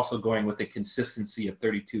are also going with a consistency of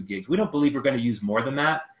 32 gigs. We don't believe we're going to use more than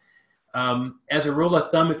that. As a rule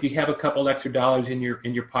of thumb, if you have a couple extra dollars in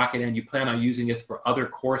your pocket and you plan on using this for other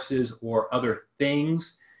courses or other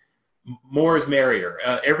things, more is merrier.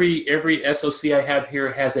 Every SoC I have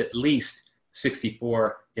here has at least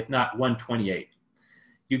 64, if not 128.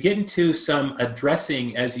 You get into some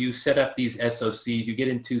addressing as you set up these SoCs. You get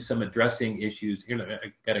into some addressing issues. Here,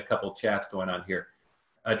 I got a couple chats going on here.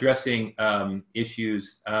 Addressing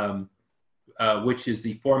issues, which is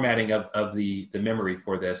the formatting of the memory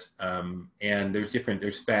for this. And there's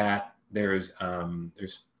FAT, there's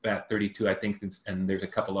FAT32, I think, and there's a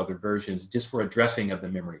couple other versions just for addressing of the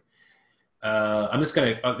memory. I'm just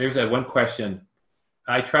going to, there's one question.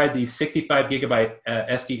 I tried the 65 gigabyte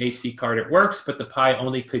SDHC card. It works, but the Pi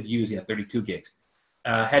only could use 32 gigs.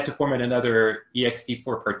 Had to format another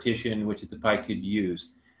ext4 partition, which is the Pi could use.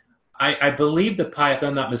 I believe the Pi, if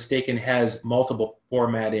I'm not mistaken, has multiple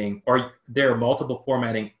formatting, or there are multiple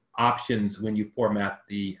formatting options when you format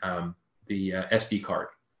the SD card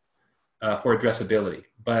for addressability.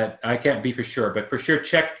 But I can't be for sure. But for sure,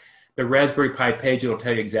 check the Raspberry Pi page. It'll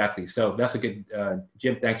tell you exactly. So that's a good,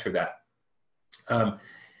 Jim, thanks for that.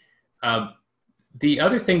 The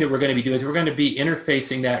other thing that we're going to be doing is we're going to be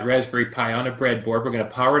interfacing that Raspberry Pi on a breadboard. We're going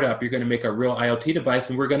to power it up. You're going to make a real IoT device,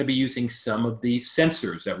 and we're going to be using some of the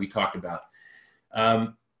sensors that we talked about.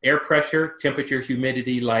 Air pressure, temperature,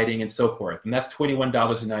 humidity, lighting, and so forth. And that's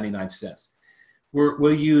 $21.99.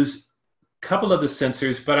 We'll use a couple of the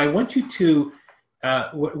sensors, but I want you to,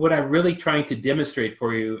 what I'm really trying to demonstrate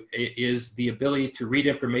for you is the ability to read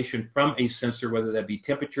information from a sensor, whether that be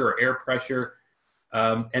temperature or air pressure,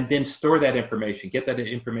 and then store that information, get that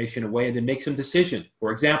information away, and then make some decision.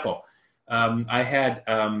 For example, I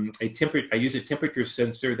used a temperature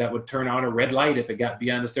sensor that would turn on a red light if it got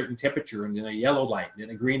beyond a certain temperature, and then a yellow light, and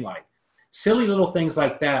then a green light. Silly little things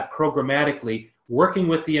like that programmatically working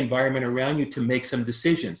with the environment around you to make some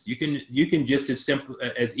decisions. You can just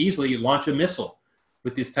as easily launch a missile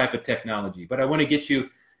with this type of technology. But I want to get you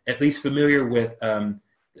at least familiar with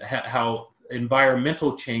how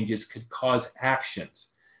environmental changes could cause actions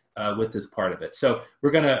with this part of it. So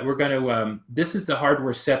we're gonna this is the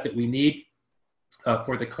hardware set that we need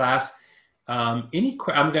for the class. I'm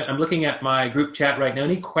looking at my group chat right now.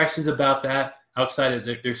 Any questions about that? Outside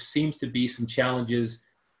of there seems to be some challenges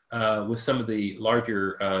with some of the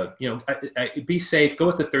larger, be safe, go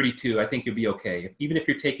with the 32. I think you'll be okay. Even if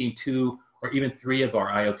you're taking 2 or even 3 of our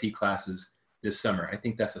IoT classes this summer, I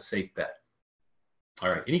think that's a safe bet. All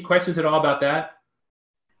right, any questions at all about that?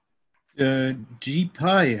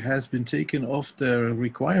 GPI has been taken off the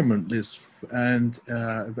requirement list, and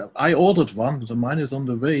I ordered one, so mine is on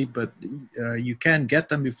the way, but you can get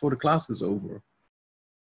them before the class is over.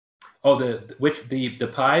 Oh,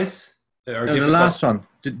 the Pies? The last one,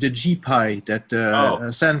 the GPI,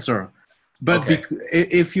 that sensor. But okay.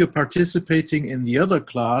 If you're participating in the other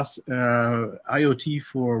class, IoT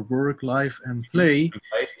for work, life, and play,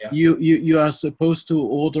 yeah. you are supposed to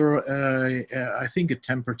order, I think, a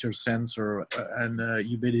temperature sensor and a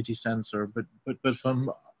humidity sensor, but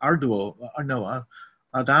from Arduino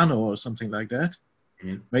or something like that.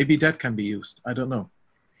 Mm-hmm. Maybe that can be used. I don't know.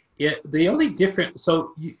 Yeah, the only difference,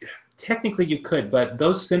 technically you could, but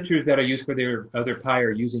those sensors that are used for their other Pi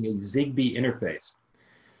are using a Zigbee interface.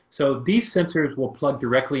 So these sensors will plug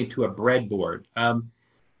directly into a breadboard.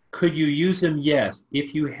 Could you use them? Yes.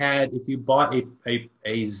 If you bought a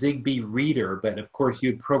Zigbee reader, but of course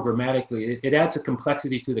you'd programmatically, it adds a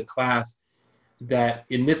complexity to the class that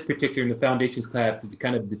in this particular, in the Foundations class, it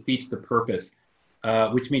kind of defeats the purpose,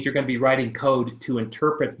 which means you're going to be writing code to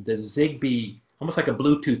interpret the Zigbee, almost like a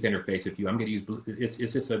Bluetooth interface. I'm going to use,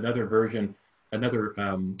 it's just another version, another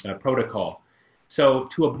protocol. So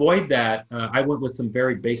to avoid that, I went with some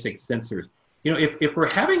very basic sensors. If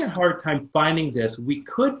we're having a hard time finding this, we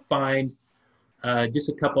could find just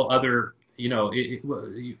a couple other,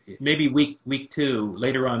 maybe week 2,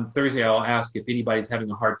 later on Thursday, I'll ask if anybody's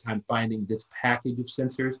having a hard time finding this package of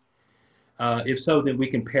sensors. If so, then we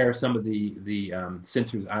can pair some of the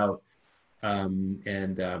sensors out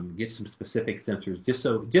and get some specific sensors,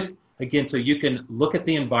 just again, so you can look at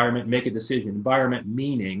the environment, make a decision. Environment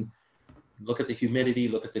meaning, look at the humidity,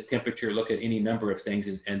 look at the temperature, look at any number of things,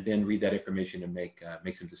 and then read that information and make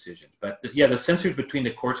some decisions. But yeah, the sensors between the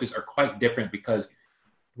courses are quite different because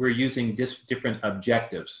we're using different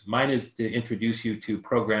objectives. Mine is to introduce you to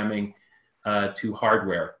programming, to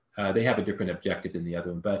hardware. They have a different objective than the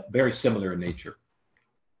other one, but very similar in nature.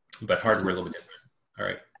 But hardware a little bit different. All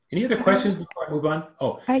right. Any other questions before I move on?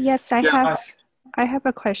 Oh, yes, I have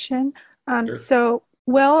a question. Sure. So,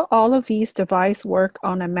 will all of these devices work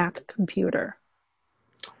on a Mac computer?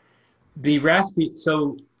 The Raspberry,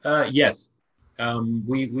 yes.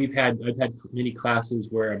 I've had many classes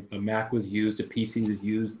where a Mac was used, a PC was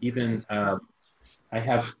used. Even I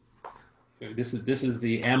have, this is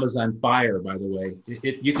the Amazon Fire, by the way.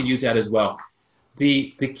 You can use that as well.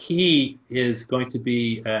 The key is going to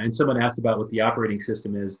be, and someone asked about what the operating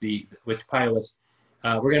system is, which PiOS.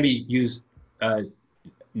 We're going to use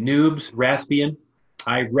Noobs Raspbian.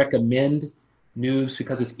 I recommend Noobs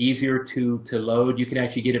because it's easier to load. You can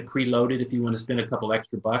actually get it preloaded if you want to spend a couple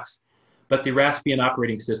extra bucks. But the Raspbian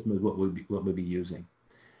operating system is what we'll be using.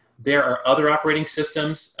 There are other operating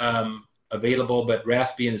systems available, but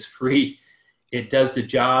Raspbian is free. It does the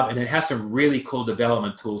job, and it has some really cool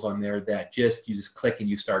development tools on there that you just click and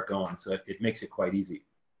you start going. So it makes it quite easy.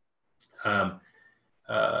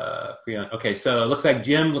 Okay, so it looks like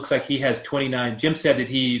Jim he has 29. Jim said that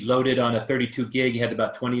he loaded on a 32 gig. He had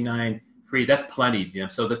about 29 free. That's plenty, Jim.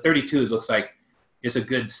 So the 32 looks like it's a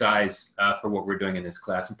good size for what we're doing in this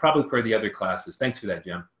class, and probably for the other classes. Thanks for that,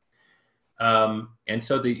 Jim. And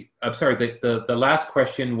so I'm sorry, the last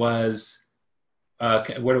question was,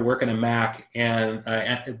 where to work on a Mac, and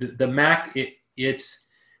the Mac, it's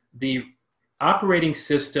the operating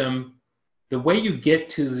system. The way you get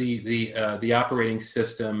to the operating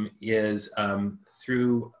system is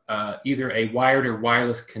through either a wired or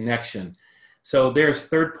wireless connection. So there's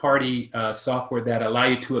third-party software that allow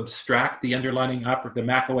you to abstract the underlying the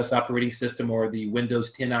Mac OS operating system or the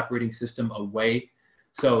Windows 10 operating system away.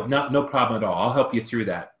 So no problem at all. I'll help you through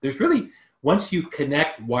that. There's really, once you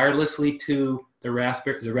connect wirelessly to the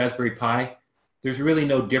Raspberry Pi, there's really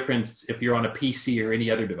no difference if you're on a PC or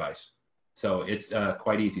any other device. So it's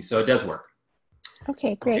quite easy. So it does work.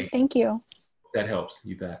 Okay, great. Okay. Thank you. That helps.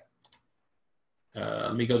 You bet.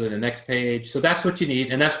 Let me go to the next page. So that's what you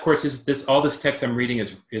need. And that's, of course, all this text I'm reading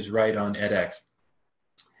is right on edX.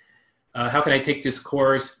 How can I take this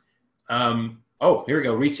course? Oh, here we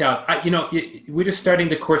go. Reach out. We're just starting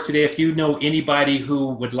the course today. If you know anybody who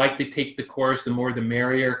would like to take the course, the more the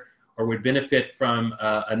merrier, or would benefit from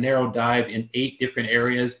a narrow dive in 8 different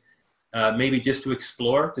areas, maybe just to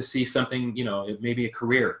explore, to see something, maybe a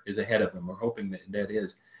career is ahead of them. We're hoping that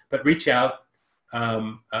is. But reach out.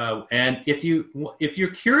 And if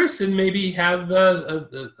you're curious and maybe have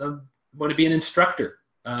want to be an instructor,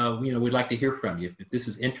 we'd like to hear from you. If this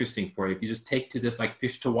is interesting for you, if you just take to this like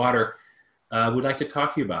fish to water, we'd like to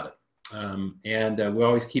talk to you about it. And we'll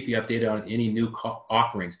always keep you updated on any new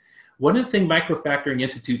offerings. One of the things Microfacturing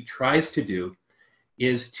Institute tries to do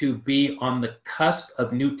is to be on the cusp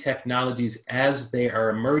of new technologies as they are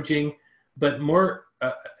emerging, but more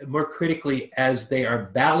critically as they are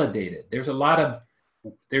validated. There's a lot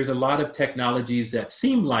of technologies that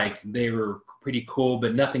seem like they were pretty cool,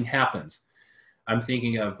 but nothing happens. I'm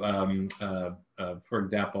thinking of, for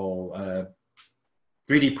example,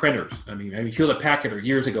 3D printers. I mean, Hewlett-Packard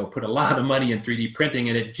years ago put a lot of money in 3D printing,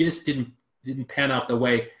 and it just didn't pan out the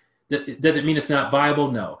way. Does it mean it's not viable?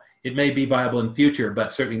 No. It may be viable in future,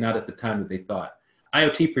 but certainly not at the time that they thought.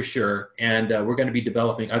 IoT for sure, and we're going to be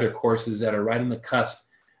developing other courses that are right on the cusp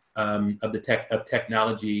of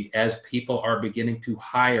technology as people are beginning to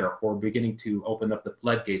hire or beginning to open up the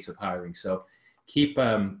floodgates of hiring. So keep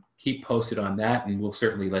posted on that, and we'll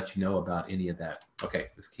certainly let you know about any of that. Okay,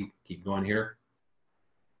 let's keep going here.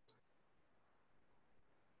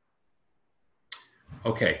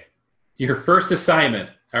 Okay, your first assignment.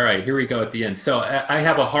 All right, here we go at the end. So I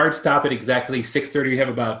have a hard stop at exactly 6:30. We have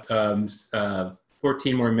about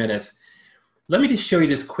 14 more minutes. Let me just show you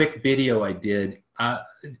this quick video I did.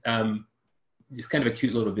 It's kind of a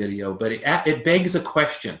cute little video, but it begs a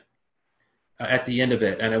question at the end of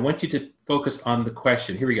it. And I want you to focus on the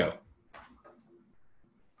question. Here we go.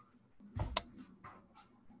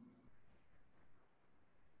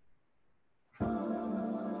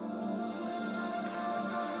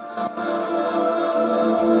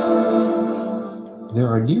 There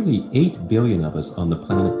are nearly 8 billion of us on the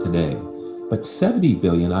planet today, but 70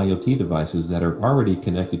 billion IoT devices that are already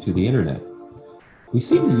connected to the internet. We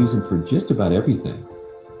seem to use them for just about everything.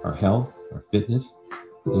 Our health, our fitness.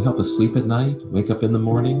 They help us sleep at night, wake up in the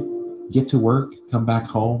morning, get to work, come back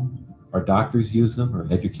home. Our doctors use them, our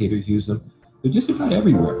educators use them. They're just about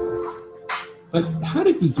everywhere. But how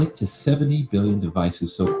did we get to 70 billion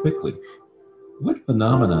devices so quickly? What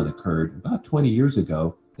phenomenon occurred about 20 years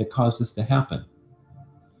ago that caused this to happen?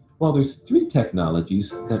 Well, there's 3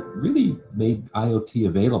 technologies that really made IoT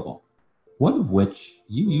available, one of which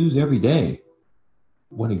you use every day.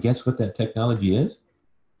 Want to guess what that technology is?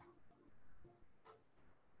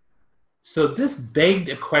 So this begged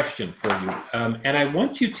a question for you, and I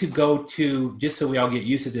want you to go to, just so we all get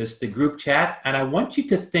used to this, the group chat, and I want you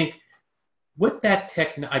to think what that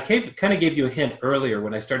I kind of gave you a hint earlier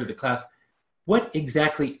when I started the class. What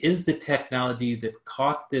exactly is the technology that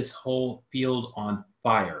caught this whole field on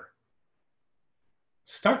fire?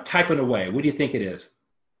 Start typing away. What do you think it is?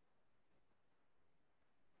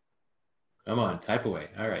 Come on, type away.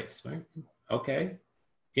 All right. Smart. Okay.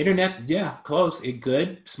 Internet, yeah, close.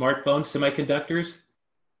 Good. Smartphone, semiconductors.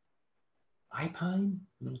 iPine? I don't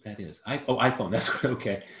know what that is. iPhone. That's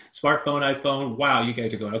okay. Smartphone, iPhone. Wow, you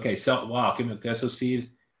guys are going. Okay. So, wow. Give me SoCs.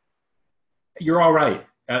 You're all right.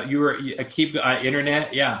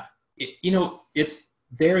 Internet. Yeah.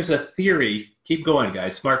 There's a theory. Keep going,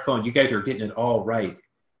 guys. Smartphone. You guys are getting it all right.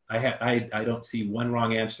 I don't see one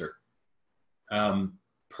wrong answer.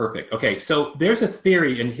 Perfect. Okay, so there's a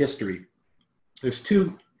theory in history. There's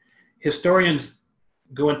 2 historians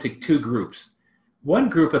go into 2 groups. One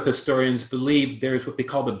group of historians believe there's what they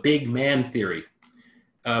call the big man theory.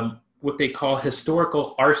 What they call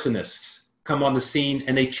historical arsonists come on the scene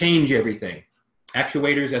and they change everything.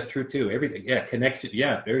 Actuators, that's true too. Everything, yeah, connection,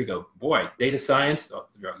 yeah, there you go. Boy, data science,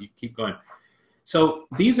 you keep going. So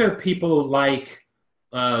these are people like,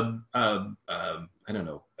 I don't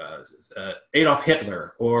know, Adolf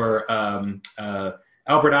Hitler or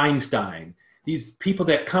Albert Einstein. These people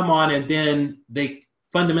that come on and then they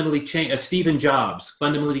fundamentally change, Stephen Jobs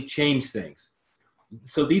fundamentally change things.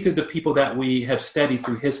 So these are the people that we have studied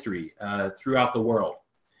through history throughout the world.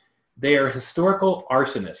 They are historical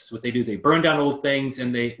arsonists. What they do is they burn down old things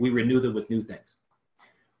and we renew them with new things.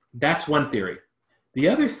 That's one theory. The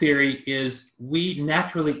other theory is we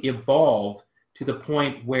naturally evolve to the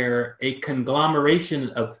point where a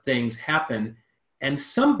conglomeration of things happen and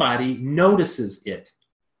somebody notices it,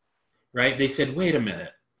 right? They said, wait a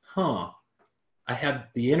minute, I have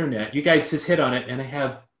the internet. You guys just hit on it, and I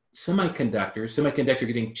have semiconductors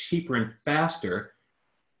getting cheaper and faster.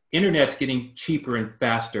 Internet's getting cheaper and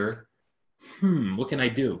faster. What can I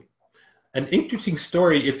do? an interesting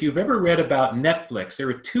story. If you've ever read about Netflix, there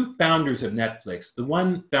were two founders of Netflix. The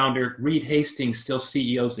one founder, Reed Hastings, still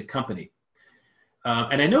CEOs the company.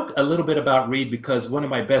 And I know a little bit about Reed because one of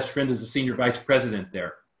my best friends is the senior vice president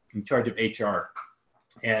there in charge of HR.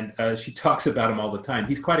 And she talks about him all the time.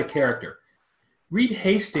 He's quite a character. Reed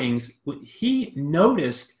Hastings, he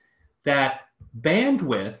noticed that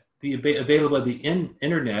bandwidth, the availability of the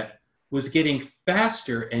internet, was getting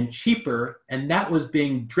faster and cheaper, and that was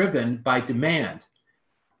being driven by demand.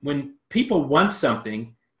 When people want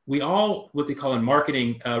something, we all, what they call in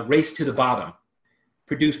marketing, race to the bottom,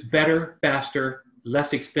 produce better, faster,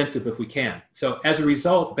 less expensive if we can. So as a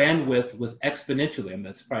result, bandwidth was exponentially, and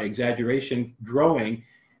that's probably exaggeration, growing,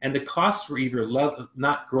 and the costs were either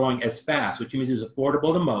not growing as fast, which means it was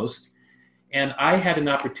affordable to most. And I had an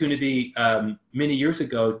opportunity many years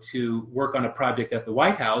ago to work on a project at the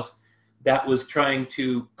White House that was trying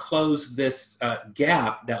to close this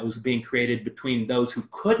gap that was being created between those who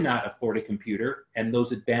could not afford a computer and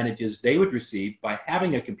those advantages they would receive by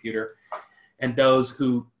having a computer, and those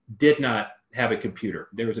who did not have a computer.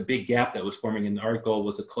 There was a big gap that was forming, and our goal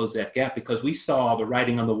was to close that gap because we saw the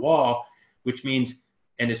writing on the wall, which means,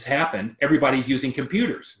 and it's happened, everybody's using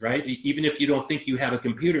computers, right? Even if you don't think you have a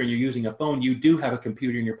computer and you're using a phone, you do have a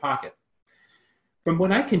computer in your pocket. From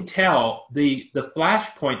what I can tell, the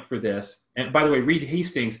flashpoint for this, and by the way, Reed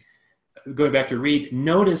Hastings, going back to Reed,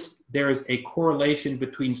 noticed there is a correlation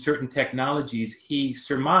between certain technologies. He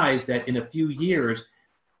surmised that in a few years,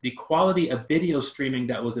 the quality of video streaming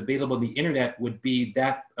that was available on the internet would be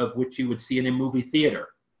that of which you would see in a movie theater.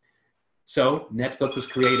 So Netflix was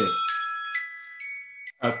created.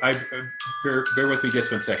 Bear with me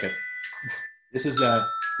just 1 second. This is the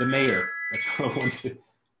mayor.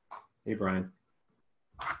 Hey, Brian.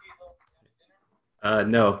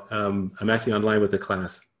 No, I'm actually online with the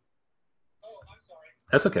class. Oh, I'm sorry.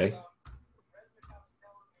 That's okay.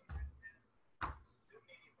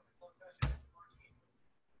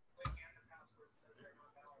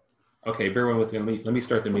 Okay, bear with me. Let me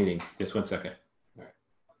start the meeting. Just 1 second. All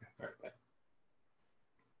right, bye.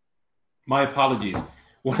 My apologies.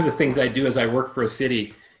 One of the things I do is I work for a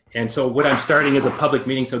city, and so what I'm starting is a public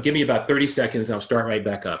meeting. So give me about 30 seconds, and I'll start right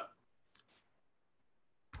back up.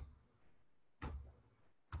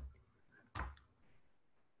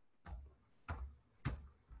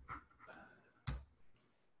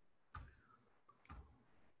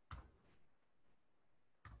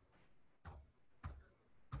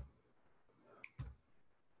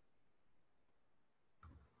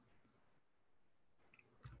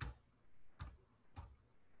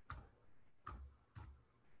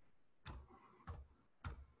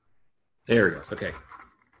 There it goes. Okay.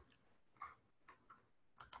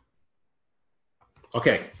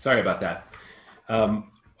 Okay, sorry about that.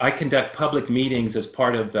 I conduct public meetings as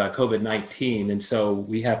part of COVID-19, and so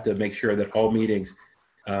we have to make sure that all meetings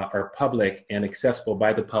are public and accessible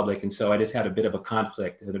by the public, and so I just had a bit of a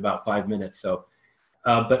conflict in about 5 minutes. So,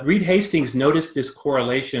 but Reed Hastings noticed this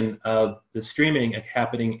correlation of the streaming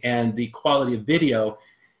happening and the quality of video.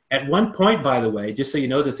 At one point, by the way, just so you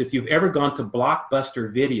know this, if you've ever gone to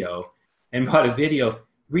Blockbuster Video and bought a video,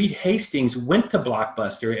 Reed Hastings went to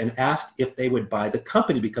Blockbuster and asked if they would buy the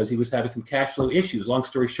company because he was having some cash flow issues. Long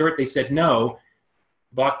story short, they said no,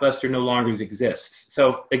 Blockbuster no longer exists.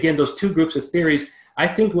 So again, those two groups of theories, I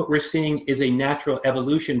think what we're seeing is a natural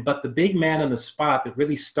evolution, but the big man on the spot that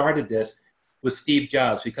really started this was Steve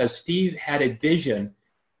Jobs, because Steve had a vision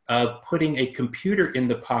of putting a computer in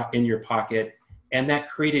your pocket, and that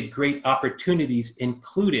created great opportunities,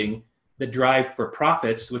 including the drive for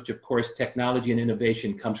profits, which of course technology and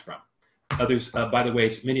innovation comes from. Others, by the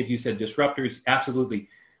way, many of you said disruptors, absolutely.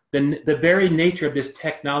 The very nature of this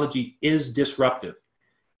technology is disruptive.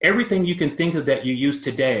 Everything you can think of that you use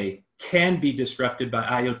today can be disrupted by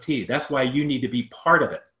IoT. That's why you need to be part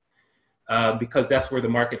of it, because that's where the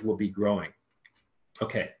market will be growing.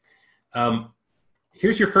 Okay,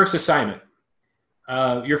 here's your first assignment.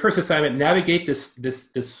 Navigate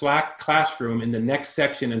this Slack classroom in the next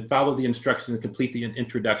section and follow the instructions and complete the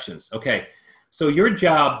introductions. Okay, so your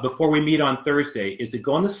job before we meet on Thursday is to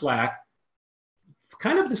go on the Slack,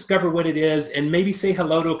 kind of discover what it is, and maybe say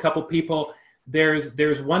hello to a couple people.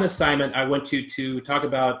 There's one assignment I want you to talk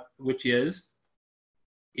about, which is,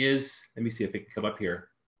 let me see if it can come up here.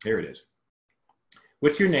 There it is.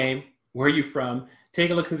 What's your name? Where are you from?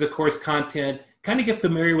 Take a look at the course content. Kind of get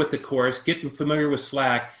familiar with the course, get familiar with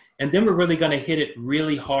Slack, and then we're really going to hit it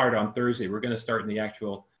really hard on Thursday. We're going to start in the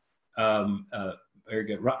actual, very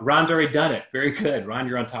good. Ron's already done it. Very good. Ron,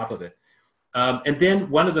 you're on top of it. And then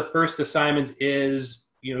one of the first assignments is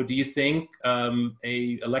you know, do you think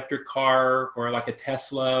a electric car or like a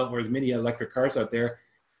Tesla or the many electric cars out there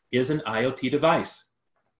is an IoT device?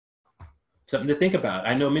 Something to think about.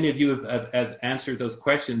 I know many of you have answered those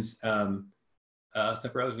questions. Some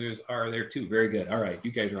others are there too. Very good. All right,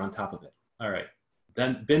 you guys are on top of it. All right,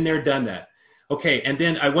 been there, done that. Okay, and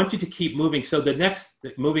then I want you to keep moving. So the next,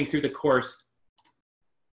 moving through the course,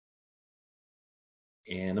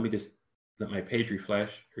 and let me just let my page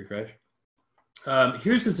refresh.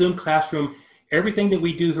 Here's the Zoom classroom. Everything that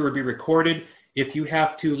we do here will be recorded. If you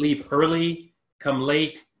have to leave early, come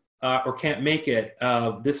late, or can't make it,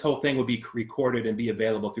 this whole thing will be recorded and be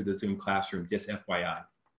available through the Zoom classroom, just FYI,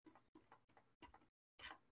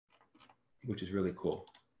 which is really cool.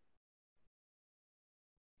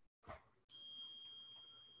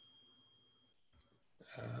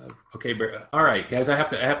 Okay, all right, guys, I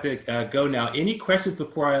have to go now. Any questions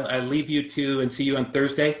before I leave you to and see you on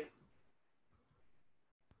Thursday?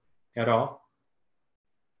 At all?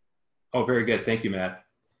 Oh, very good. Thank you, Matt.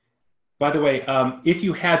 By the way, if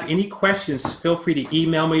you have any questions, feel free to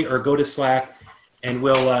email me or go to Slack, and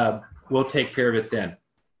we'll take care of it then.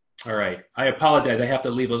 All right. I apologize. I have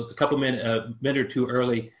to leave a couple minutes, a minute or two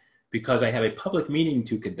early because I have a public meeting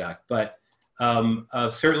to conduct. But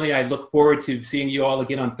certainly, I look forward to seeing you all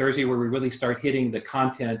again on Thursday, where we really start hitting the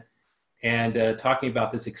content and talking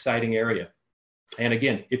about this exciting area. And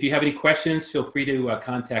again, if you have any questions, feel free to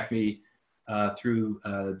contact me through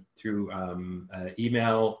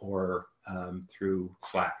email or through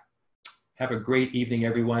Slack. Have a great evening,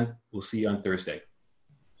 everyone. We'll see you on Thursday.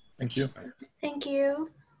 Thank you. Thank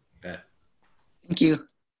you. Bet. Thank you.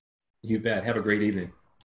 You bet. Have a great evening.